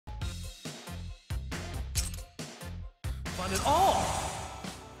fun at all.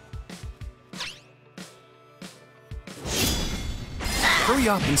 Hurry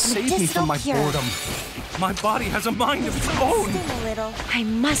up and save me from my boredom. My body has a mind of its own. I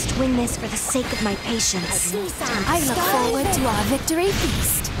must win this for the sake of my patients. I look forward to our victory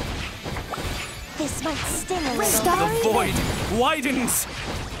feast. This might sting a little. The void widens.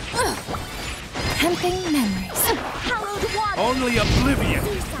 Tempting memories. Only oblivion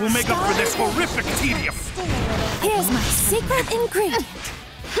will make up for this horrific tedium. Here's my secret ingredient.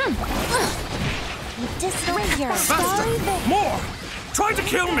 Faster! More! Try to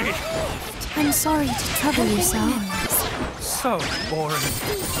kill me! I'm sorry to trouble you so. So boring.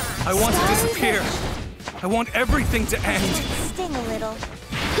 I want to disappear. I want everything to end. Sting a little.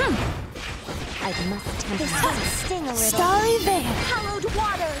 I must temper sting a little. Starry veil. Hallowed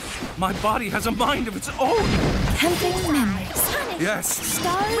waters. My body has a mind of its own. Tempting memories. Yes.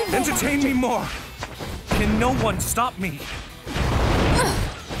 Starry veil. Entertain me more. Can no one stop me?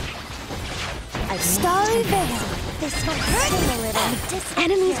 Starry veil. This might sting a little.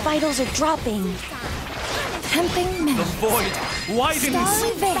 Enemy's vitals are dropping. Tempting The memories. void widens.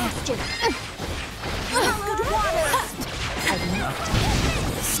 Starry veil. Hallowed waters.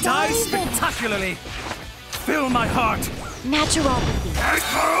 Die spectacularly. Fill my heart. Naturopathy.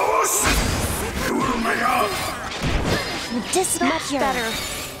 Medicinal Much cure. better.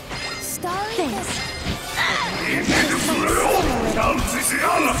 Starry This veil.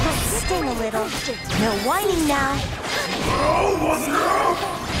 sting a little. No whining now.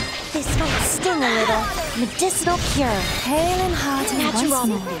 This might sting a little. Medicinal cure. Pale and hearty once more.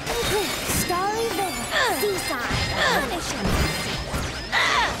 Naturopathy. Starry veil. Seaside. Punishing.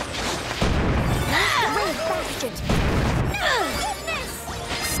 Bastard.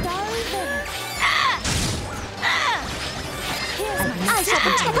 Starry veil. I shall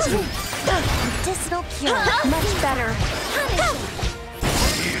protect you. Medicinal cure. Much better.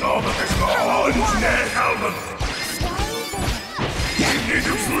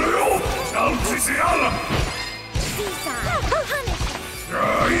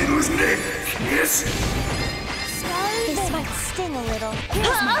 This might sting a little.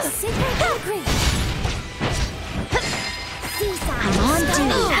 Here's my secret ingredient. I'm on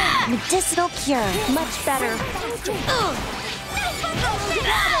duty. Medicinal cure. Much better.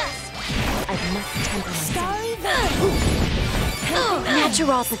 I must temper myself. Starry veil.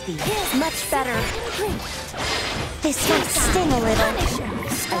 Naturopathy. Much better. This might sting a little.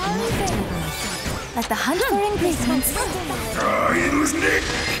 Starry veil. Let the hunt for ingredients. Starry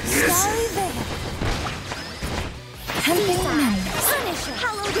veil. Tempting memories.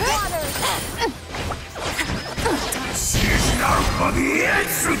 Hallowed waters.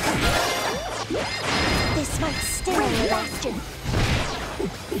 This might sting a little.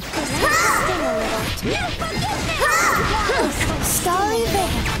 This might sting a little. Starry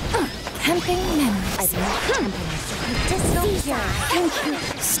veil. Tempting memories. I must temper myself. Medicinal cure. Thank you.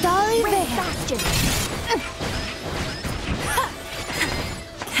 Starry veil. Bastion.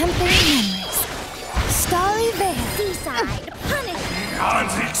 Tempting memories. Starry veil. Seaside. Punish.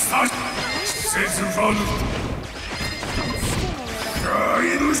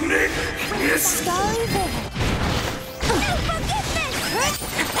 Starry veil.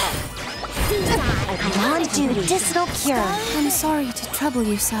 I'm on duty. Medicinal cure. I'm sorry to trouble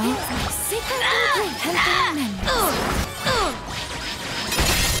you so. Secret ingredient. Tempting memories.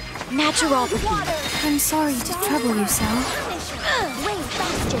 Naturopathy. I'm sorry to trouble you so.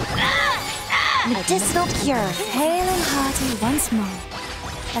 Medicinal cure. Pale and hearty once more.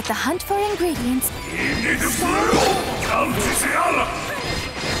 Let the hunt for ingredients.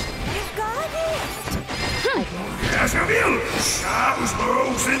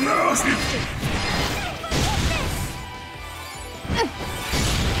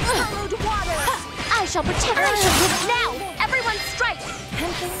 Hallowed waters. I shall protect you. Now, everyone strike.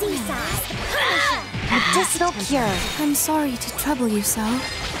 Tempting Seaside. Medicinal cure. I'm sorry to trouble you so.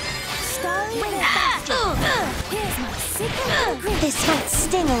 Starry veil. Here's my secret ingredient. This might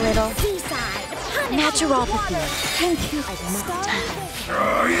sting a little. Naturopathy. Thank you.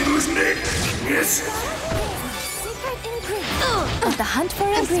 Starry veil. Secret ingredient. Let the hunt for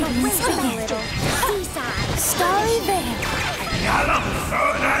ingredients sting a begin. little. Seaside. Starry veil.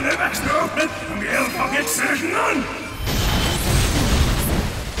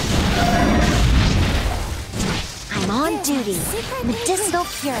 I'm on duty. Medicinal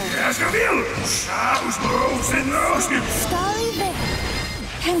cure. Starry veil.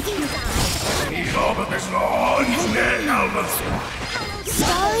 Thank you.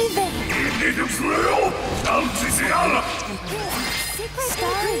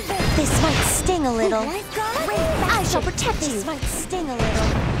 Starry veil. This This might sting a little. I shall protect you. This might sting a little.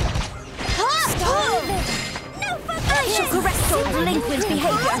 I shall correct your delinquent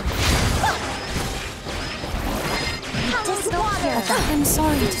behavior. Medicinal cure. I'm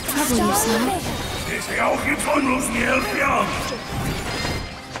sorry to trouble you, sir. Este auch in Tunnels near Fjord.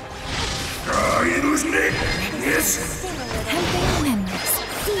 You lose me. Yes. Camping memories.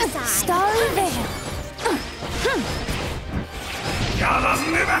 Starry Vale. Ja,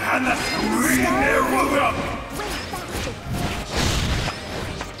 lassen wir mal an. We never up.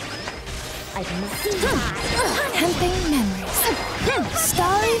 Camping memories.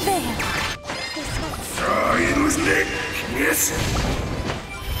 Starry Vale. You lose me. Yes.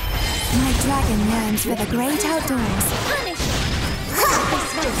 My dragon yearns for the great outdoors. This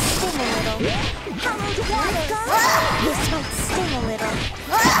might sting a little. This might sting a little.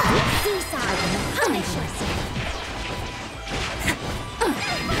 Seaside. Punish yourself.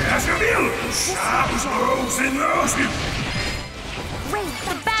 Yes, you will. Shadows rose in the ocean.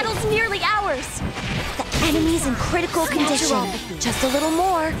 The battle's nearly ours. The enemy's in critical condition. Just a little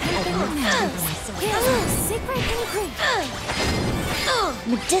more. Secret ingredient.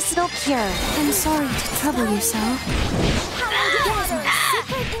 Medicinal cure. I'm sorry to trouble you, sir.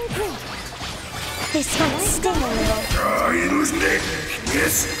 Secret ingredient. This might sting a little. You lose me.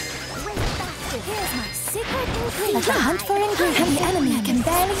 Yes. Here's my secret ingredient. Like a hunt for ingredients. The enemy can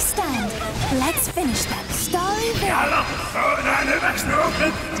barely stand. Let's finish them. Starry Vale. Jalla, deine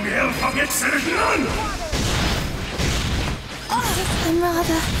Wachsnoten. We'll forget certain on. I'm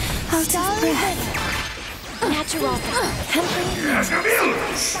rather out of breath. Natural. Yes, you will.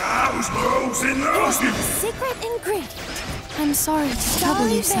 Shadows rose in the ocean. Secret ingredient. I'm sorry to trouble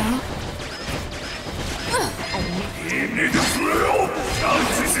you, sir. Ihm nicht das Flöhe.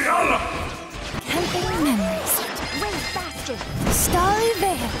 Ganz sie alle. Camping memories. Starry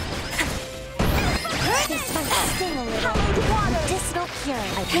Vale. This might sting a little. Medicinal cure.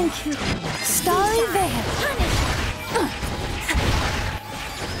 Thank you. Starry Vale.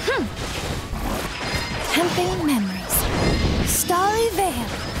 Camping memories. Starry Vale.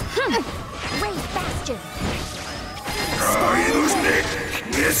 Great bastion. You lose me.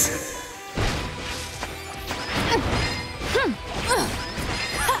 Yes.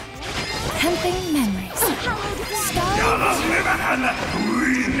 Camping memories. Starry Ja, lassen wir mal an.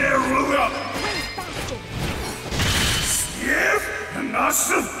 We never up. Yes, and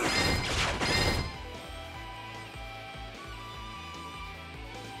awesome.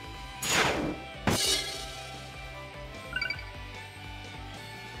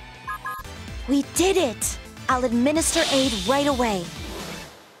 We did it! I'll administer aid right away.